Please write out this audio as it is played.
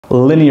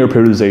linear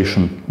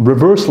periodization,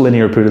 reverse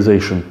linear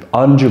periodization,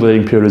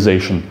 undulating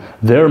periodization.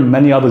 There are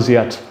many others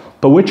yet,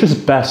 but which is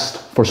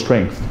best for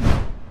strength?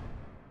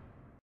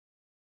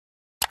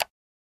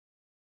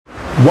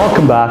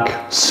 Welcome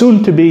back,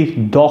 soon to be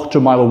Dr.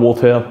 Milo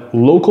Wolf here,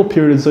 local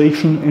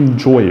periodization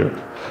enjoyer.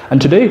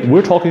 And today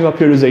we're talking about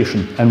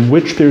periodization and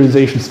which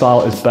periodization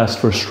style is best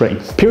for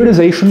strength.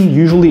 Periodization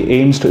usually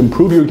aims to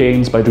improve your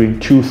gains by doing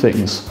two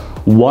things.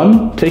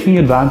 One, taking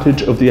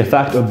advantage of the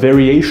effect of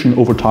variation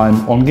over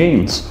time on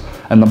gains.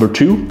 And number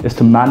two is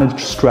to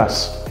manage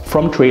stress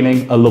from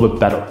training a little bit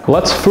better.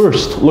 Let's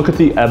first look at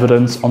the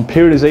evidence on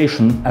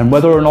periodization and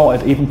whether or not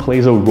it even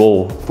plays a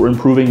role for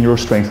improving your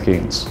strength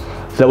gains.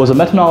 There was a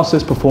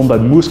meta-analysis performed by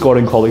Uppbeat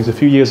and colleagues a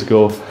few years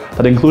ago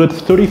that included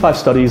 35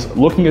 studies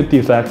looking at the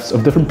effects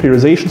of different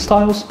periodization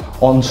styles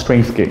on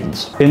strength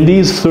gains. In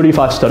these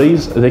 35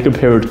 studies, they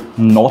compared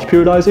not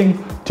periodizing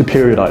to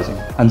periodizing.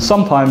 And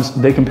sometimes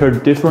they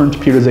compared different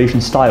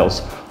periodization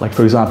styles, like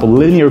for example,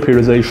 linear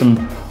periodization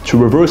to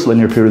reverse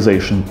linear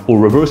periodization, or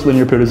reverse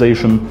linear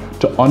periodization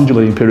to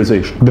undulating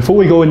periodization. Before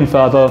we go any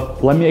further,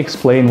 let me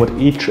explain what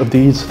each of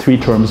these three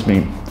terms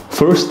mean.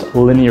 First,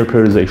 linear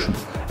periodization.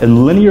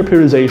 In linear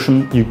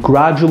periodization, you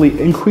gradually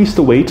increase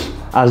the weight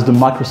as the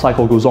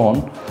microcycle goes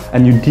on,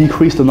 and you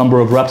decrease the number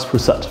of reps per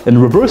set. In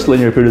reverse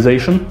linear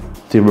periodization,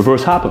 the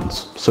reverse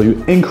happens. So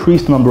you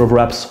increase the number of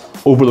reps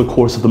over the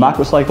course of the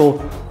macrocycle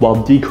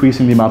while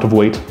decreasing the amount of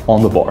weight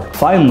on the bar.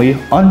 Finally,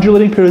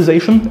 undulating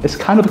periodization is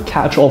kind of a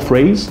catch-all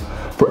phrase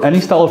for any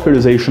style of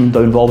periodization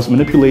that involves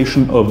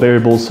manipulation of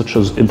variables such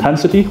as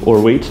intensity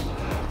or weight,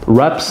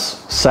 reps,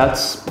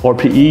 sets,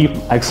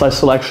 RPE, exercise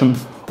selection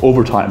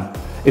over time.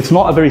 It's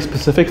not a very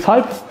specific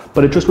type,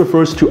 but it just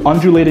refers to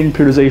undulating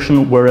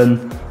periodization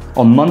wherein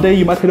on Monday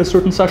you might hit a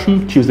certain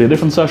session, Tuesday a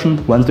different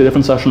session, Wednesday a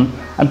different session,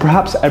 and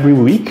perhaps every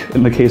week,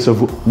 in the case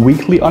of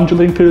weekly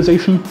undulating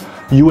periodization,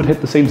 you would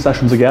hit the same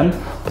sessions again,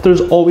 but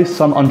there's always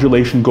some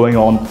undulation going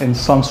on in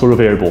some sort of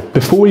variable.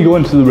 Before we go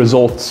into the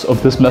results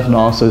of this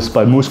meta-analysis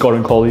by Uppbeat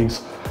and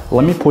colleagues,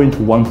 let me point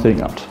one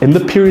thing out. In the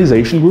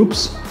periodization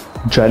groups,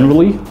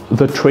 generally,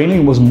 the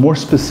training was more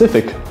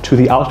specific to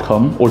the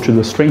outcome or to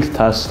the strength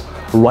test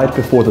right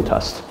before the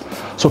test.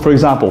 So for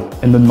example,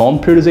 in the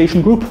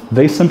non-periodization group,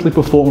 they simply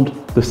performed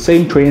the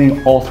same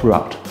training all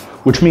throughout,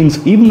 which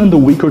means even in the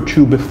week or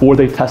two before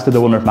they tested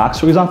the 1 rep max,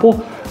 for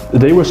example,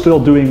 they were still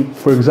doing,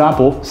 for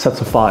example, sets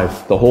of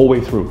 5 the whole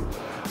way through.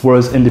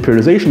 Whereas in the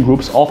periodization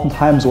groups,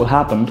 oftentimes what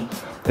happened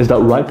is that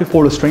right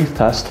before the strength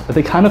test,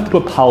 they kind of did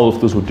what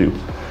powerlifters would do.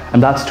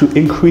 And that's to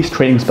increase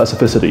training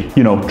specificity.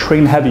 You know,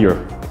 train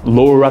heavier,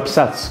 lower rep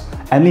sets,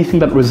 anything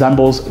that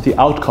resembles the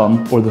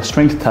outcome or the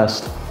strength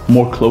test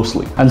more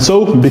closely. And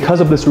so, because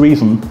of this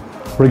reason,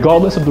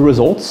 regardless of the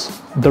results,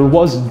 there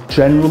was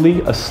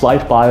generally a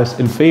slight bias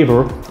in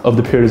favor of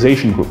the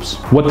periodization groups.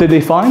 What did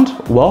they find?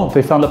 Well,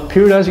 they found that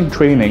periodizing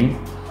training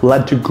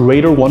led to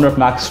greater 1 rep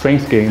max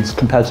strength gains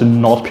compared to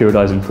not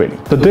periodizing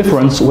training. The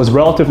difference was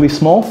relatively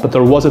small, but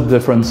there was a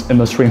difference in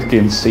the strength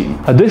gains seen.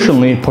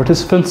 Additionally,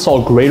 participants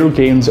saw greater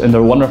gains in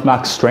their 1 rep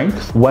max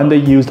strength when they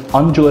used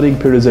undulating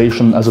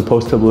periodization as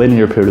opposed to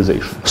linear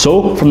periodization.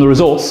 So, from the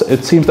results,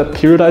 it seems that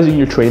periodizing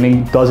your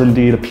training does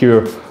indeed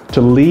appear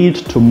to lead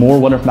to more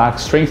 1 rep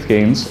max strength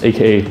gains,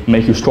 aka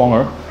make you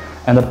stronger,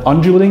 and that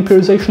undulating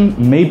periodization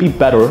may be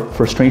better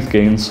for strength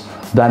gains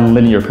than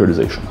linear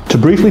periodization. To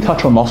briefly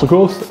touch on muscle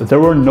growth, there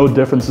were no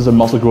differences in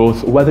muscle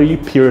growth whether you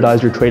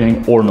periodize your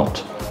training or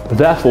not.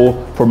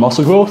 Therefore, for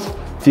muscle growth,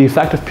 the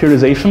effect of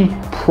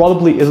periodization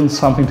probably isn't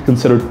something to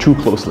consider too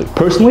closely.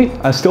 Personally,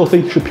 I still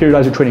think you should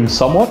periodize your training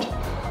somewhat,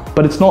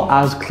 but it's not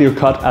as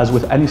clear-cut as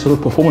with any sort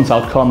of performance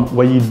outcome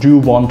where you do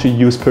want to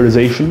use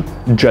periodization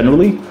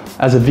generally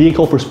as a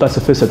vehicle for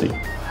specificity.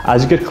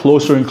 As you get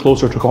closer and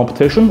closer to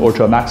competition or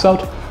to a max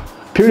out,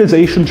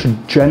 periodization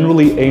should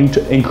generally aim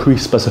to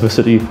increase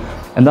specificity,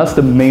 and that's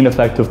the main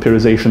effect of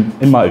periodization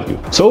in my view.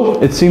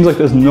 So it seems like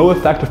there's no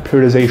effect of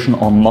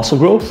periodization on muscle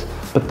growth,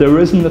 but there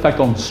is an effect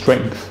on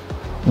strength.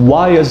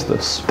 Why is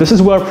this? This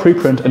is where a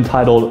preprint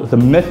entitled "The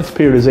Myth of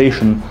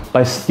Periodization"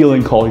 by Steele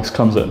and colleagues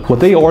comes in. What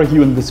they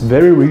argue in this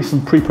very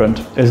recent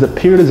preprint is that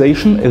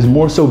periodization is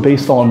more so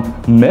based on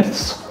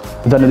myths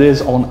than it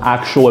is on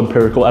actual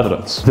empirical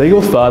evidence. They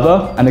go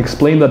further and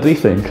explain that they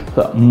think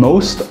that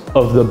most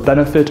of the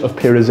benefit of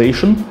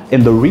periodization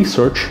in the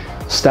research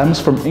stems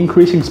from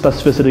increasing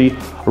specificity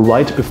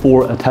right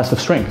before a test of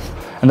strength,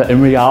 and that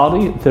in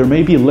reality, there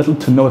may be little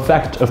to no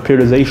effect of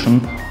periodization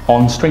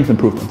on strength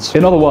improvements.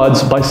 In other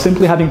words, by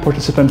simply having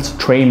participants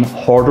train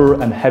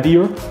harder and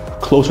heavier,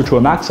 closer to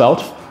a max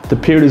out, the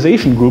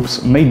periodization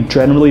groups may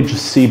generally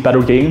just see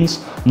better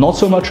gains, not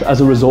so much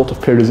as a result of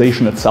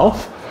periodization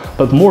itself,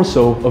 but more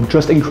so of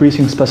just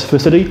increasing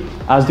specificity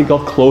as they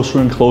got closer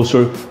and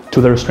closer to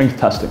their strength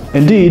testing.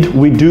 Indeed,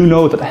 we do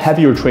know that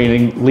heavier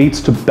training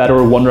leads to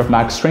better 1 rep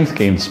max strength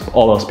gains,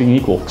 all else being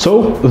equal.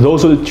 So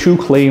those are the two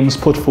claims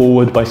put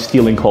forward by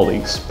Steele and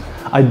colleagues.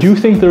 I do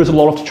think there is a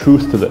lot of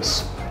truth to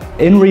this.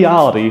 In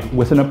reality,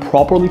 within a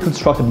properly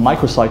constructed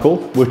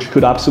microcycle, which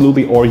could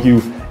absolutely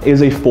argue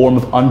is a form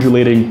of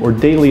undulating or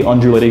daily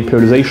undulating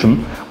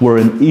periodization,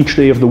 wherein each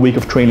day of the week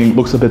of training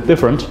looks a bit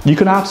different, you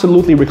can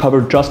absolutely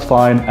recover just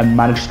fine and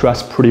manage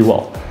stress pretty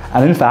well.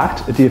 And in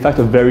fact, the effect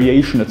of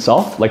variation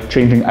itself, like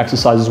changing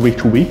exercises week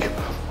to week,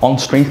 on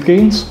strength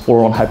gains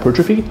or on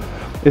hypertrophy,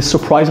 is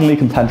surprisingly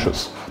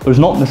contentious. There's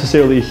not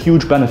necessarily a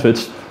huge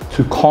benefit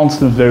to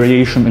constant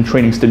variation in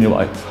training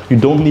stimuli. You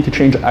don't need to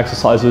change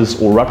exercises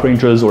or rep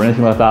ranges or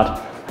anything like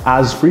that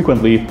as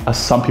frequently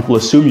as some people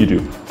assume you do.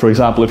 For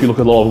example, if you look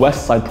at a lot of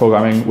West Side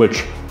programming,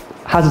 which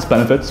has its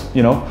benefits,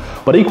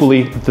 but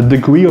equally, the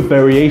degree of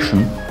variation,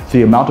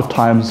 the amount of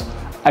times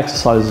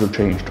exercises are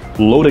changed,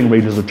 loading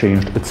ranges are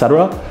changed,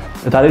 etc.,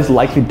 that is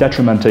likely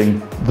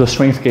detrimenting the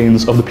strength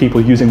gains of the people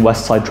using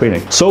West Side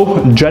training.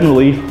 So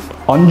generally,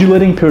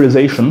 undulating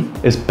periodization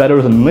is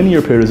better than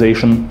linear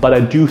periodization, but I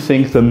do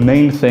think the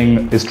main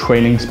thing is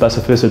training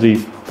specificity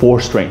for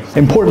strength.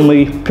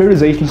 Importantly,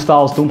 periodization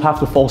styles don't have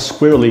to fall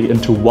squarely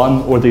into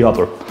one or the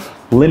other.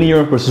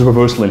 Linear versus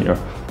reverse linear,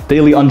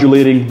 daily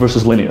undulating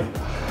versus linear.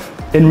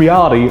 In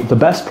reality, the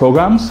best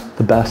programs,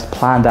 the best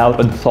planned out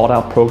and thought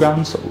out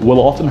programs, will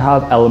often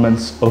have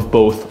elements of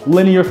both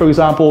linear, for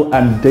example,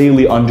 and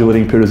daily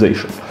undulating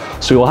periodization.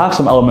 So you'll have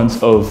some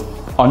elements of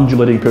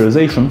undulating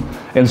periodization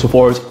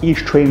insofar as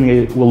each training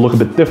aid will look a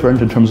bit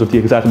different in terms of the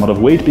exact amount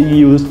of weight being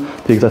used,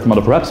 the exact amount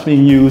of reps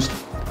being used,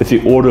 with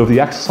the order of the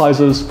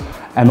exercises,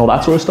 and all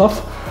that sort of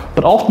stuff.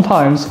 But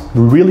oftentimes,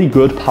 really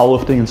good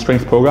powerlifting and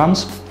strength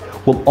programs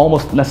will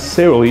almost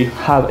necessarily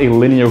have a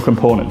linear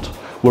component,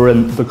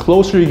 wherein the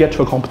closer you get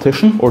to a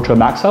competition or to a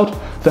max out,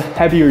 the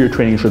heavier your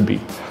training should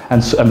be,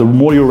 and the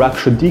more your reps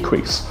should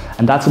decrease.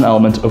 And that's an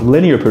element of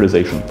linear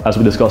periodization, as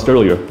we discussed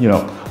earlier.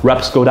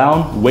 Reps go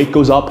down, weight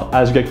goes up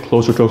as you get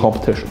closer to a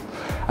competition.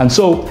 And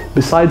so,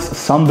 besides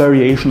some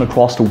variation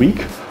across the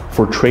week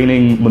for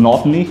training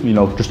monotony,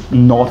 just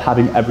not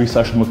having every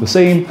session look the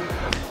same,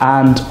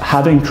 and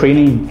having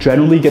training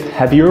generally get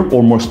heavier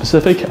or more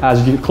specific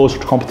as you get closer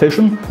to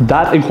competition,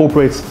 that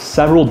incorporates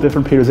several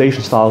different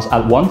periodization styles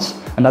at once,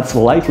 and that's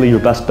likely your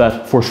best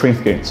bet for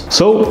strength gains.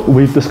 So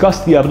we've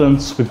discussed the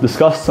evidence, we've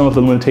discussed some of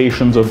the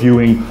limitations of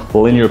viewing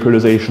linear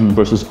periodization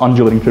versus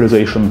undulating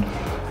periodization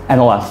and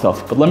all that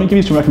stuff. But let me give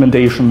you some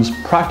recommendations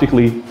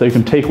practically that you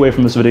can take away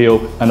from this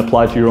video and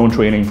apply to your own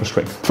training for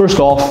strength. First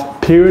off,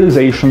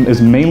 periodization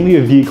is mainly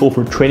a vehicle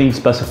for training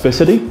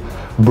specificity,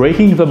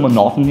 breaking the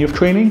monotony of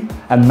training,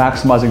 and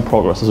maximizing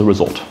progress as a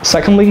result.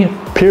 Secondly,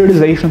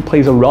 periodization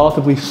plays a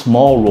relatively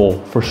small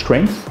role for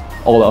strength,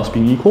 all else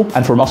being equal,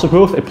 and for muscle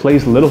growth, it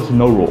plays little to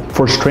no role.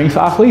 For strength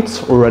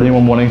athletes or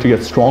anyone wanting to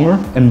get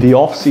stronger, in the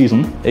off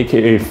season,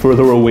 aka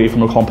further away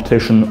from a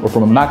competition or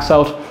from a max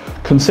out,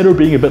 consider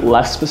being a bit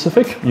less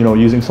specific,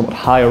 using somewhat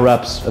higher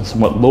reps and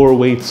somewhat lower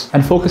weights,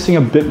 and focusing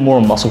a bit more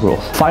on muscle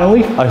growth.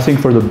 Finally, I think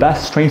for the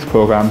best strength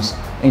programs,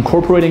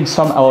 incorporating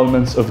some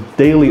elements of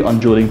daily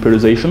undulating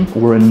periodization,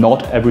 wherein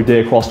not every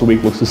day across the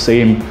week looks the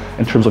same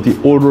in terms of the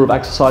order of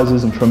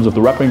exercises, in terms of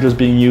the rep ranges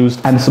being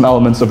used, and some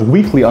elements of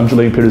weekly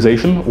undulating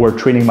periodization, where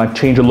training might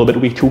change a little bit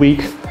week to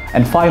week.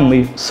 And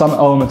finally, some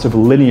elements of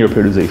linear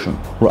periodization,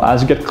 where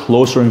as you get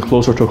closer and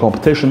closer to a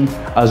competition,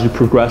 as you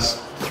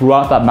progress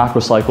throughout that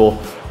macro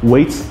cycle,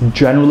 weights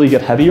generally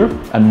get heavier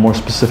and more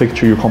specific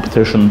to your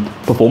competition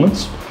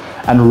performance,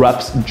 and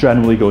reps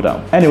generally go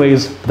down.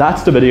 Anyways,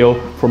 that's the video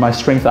for my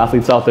strength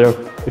athletes out there.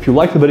 If you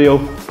like the video,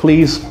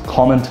 please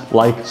comment,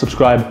 like,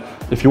 subscribe.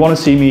 If you want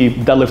to see me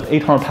deadlift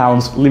 800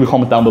 pounds, leave a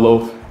comment down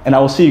below, and I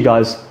will see you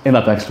guys in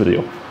that next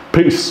video.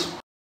 Peace.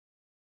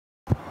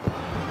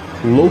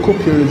 Local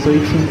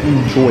periodization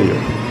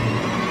enjoyer.